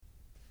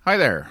Hi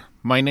there.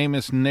 My name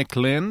is Nick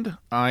Lind.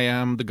 I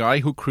am the guy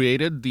who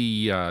created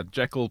the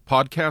Jekyll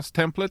podcast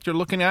template you're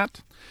looking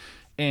at,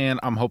 and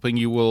I'm hoping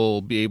you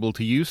will be able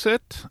to use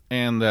it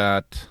and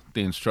that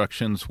the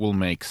instructions will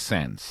make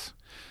sense.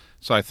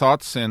 So I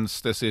thought,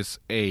 since this is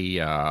a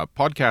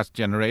podcast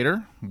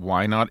generator,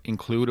 why not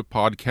include a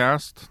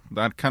podcast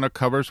that kind of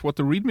covers what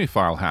the readme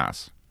file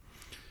has?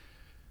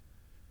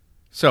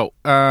 So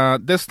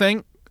this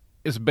thing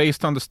is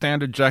based on the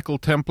standard Jekyll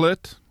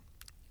template.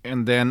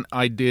 And then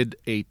I did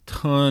a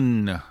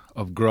ton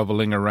of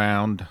groveling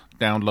around,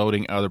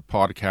 downloading other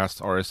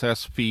podcasts'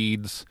 RSS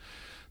feeds,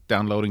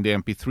 downloading the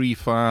MP3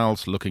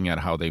 files, looking at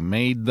how they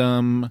made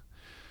them,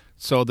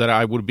 so that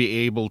I would be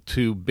able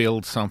to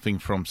build something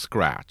from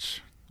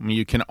scratch. I mean,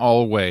 you can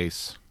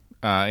always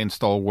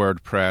install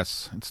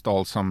WordPress,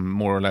 install some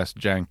more or less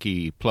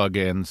janky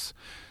plugins,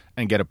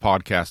 and get a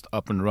podcast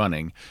up and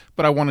running.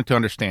 But I wanted to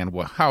understand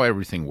how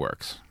everything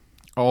works,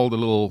 all the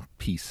little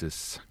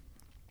pieces.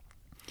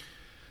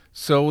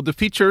 So the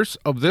features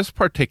of this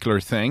particular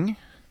thing,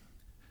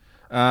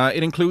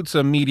 it includes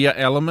a media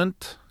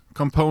element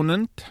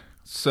component,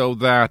 so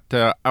that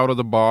out of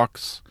the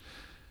box,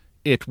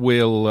 it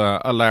will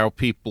allow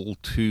people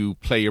to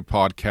play your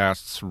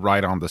podcasts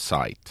right on the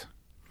site.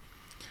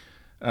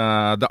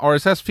 The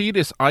RSS feed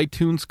is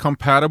iTunes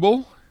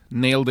compatible,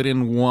 nailed it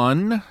in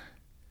one.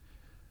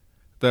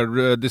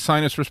 The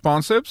design is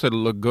responsive, so it'll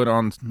look good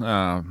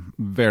on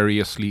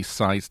variously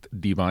sized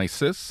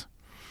devices.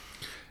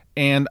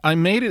 And I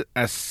made it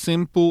as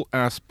simple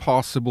as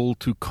possible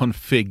to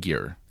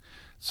configure.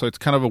 So it's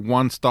kind of a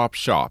one-stop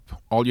shop.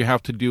 All you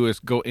have to do is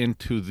go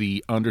into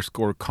the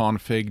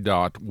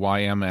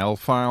 _config.yml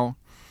file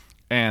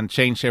and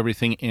change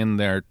everything in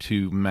there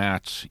to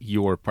match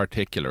your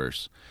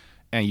particulars.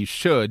 And you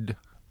should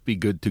be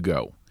good to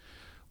go.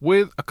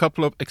 With a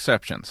couple of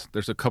exceptions.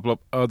 There's a couple of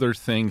other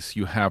things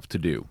you have to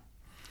do.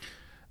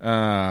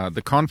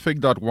 The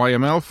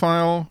config.yml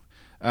file.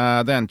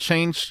 Then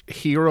change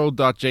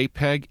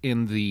hero.jpg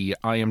in the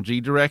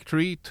img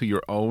directory to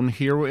your own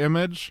hero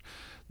image.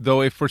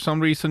 Though if for some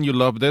reason you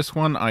love this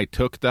one, I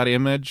took that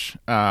image.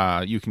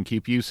 You can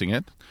keep using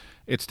it.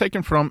 It's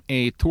taken from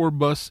a tour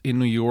bus in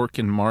New York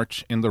in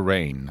March in the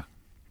rain.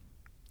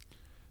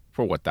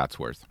 For what that's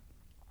worth.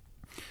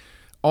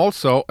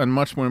 Also, and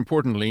much more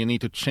importantly, you need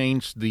to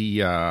change the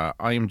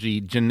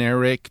img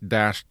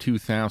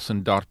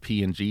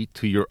generic-2000.png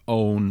to your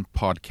own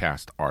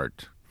podcast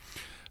art.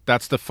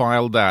 That's the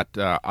file that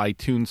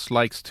iTunes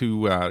likes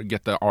to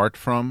get the art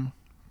from.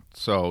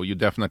 So you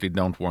definitely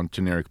don't want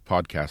generic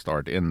podcast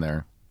art in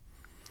there.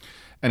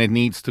 And it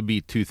needs to be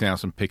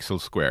 2000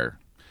 pixels square.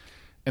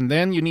 And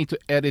then you need to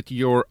edit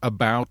your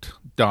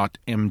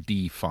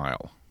about.md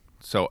file.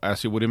 So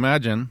as you would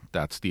imagine,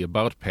 that's the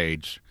about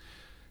page.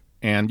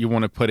 And you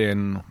want to put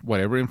in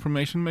whatever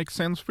information makes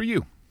sense for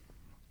you.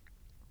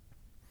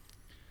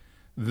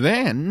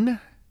 Then,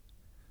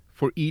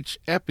 for each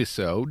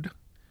episode,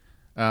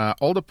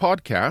 all the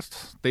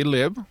podcasts, they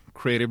live,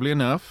 creatively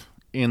enough,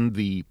 in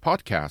the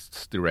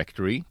podcasts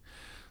directory.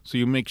 So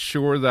you make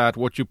sure that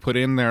what you put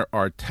in there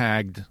are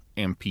tagged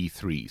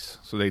MP3s.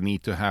 So they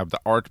need to have the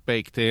art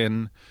baked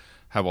in,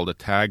 have all the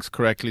tags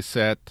correctly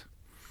set.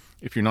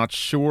 If you're not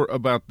sure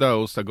about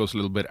those, that goes a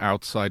little bit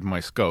outside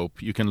my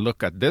scope. You can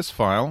look at this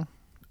file.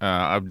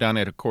 I've done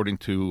it according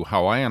to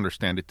how I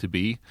understand it to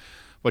be.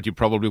 But you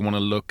probably want to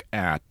look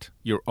at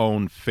your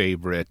own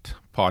favorite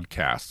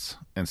podcasts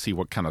and see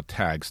what kind of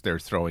tags they're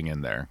throwing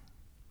in there.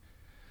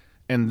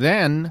 And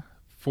then,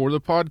 for the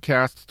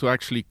podcast to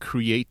actually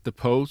create the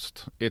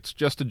post, it's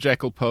just a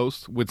Jekyll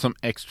post with some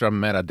extra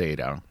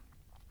metadata.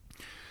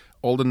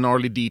 All the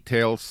gnarly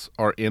details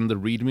are in the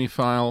readme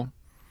file.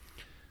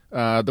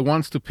 The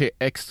ones to pay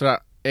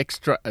extra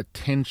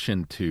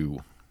attention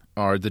to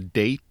are the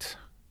date.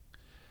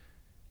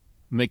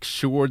 Make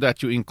sure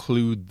that you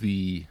include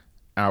the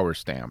hour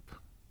stamp.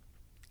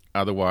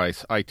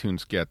 Otherwise,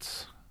 iTunes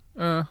gets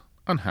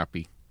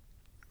unhappy.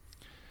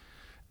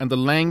 And the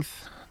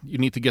length, you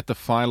need to get the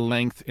file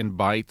length in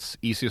bytes.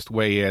 Easiest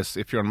way is,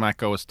 if you're on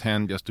Mac OS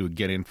X, just do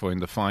get info in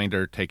the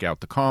Finder, take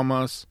out the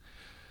commas.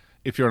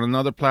 If you're on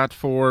another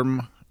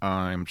platform,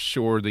 I'm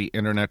sure the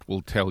internet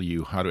will tell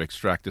you how to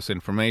extract this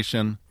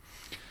information.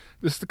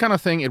 This is the kind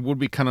of thing, it would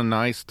be kind of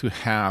nice to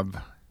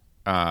have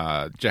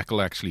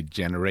Jekyll actually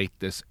generate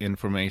this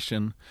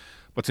information.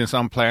 But since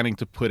I'm planning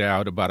to put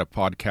out about a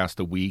podcast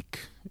a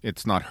week,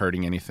 it's not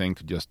hurting anything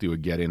to just do a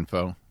get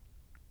info.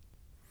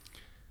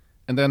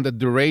 And then the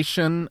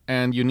duration,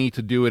 and you need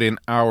to do it in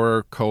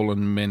hour,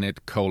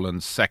 minute,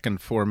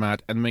 second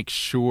format, and make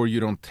sure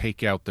you don't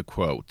take out the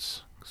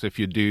quotes. Because if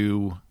you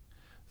do,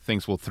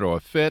 things will throw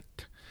a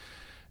fit.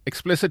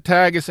 Explicit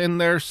tag is in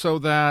there so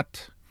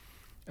that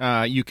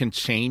you can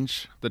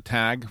change the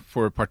tag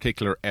for a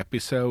particular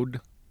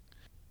episode.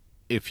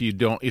 If you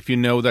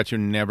know that you're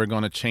never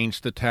going to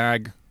change the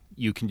tag,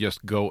 you can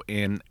just go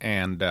in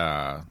and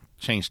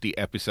change the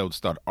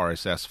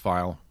episodes.rss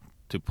file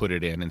to put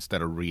it in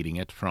instead of reading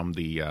it from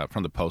the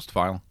post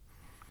file.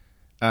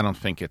 I don't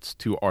think it's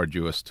too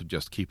arduous to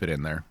just keep it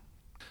in there.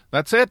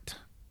 That's it.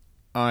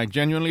 I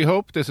genuinely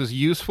hope this is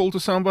useful to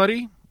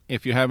somebody.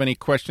 If you have any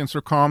questions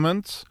or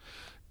comments,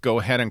 go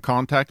ahead and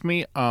contact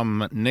me.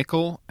 I'm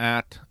Nickel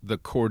at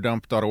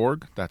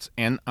thecoredump.org. That's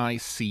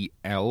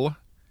NICL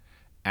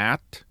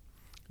at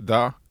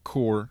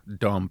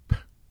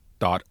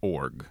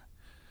thecoredump.org.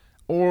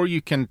 Or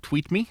you can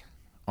tweet me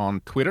on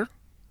Twitter,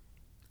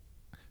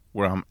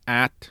 where I'm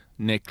at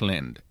Nick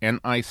Lind.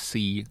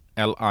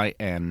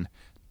 NICLIN,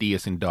 D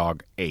as in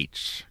dog,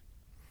 H.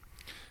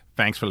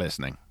 Thanks for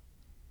listening.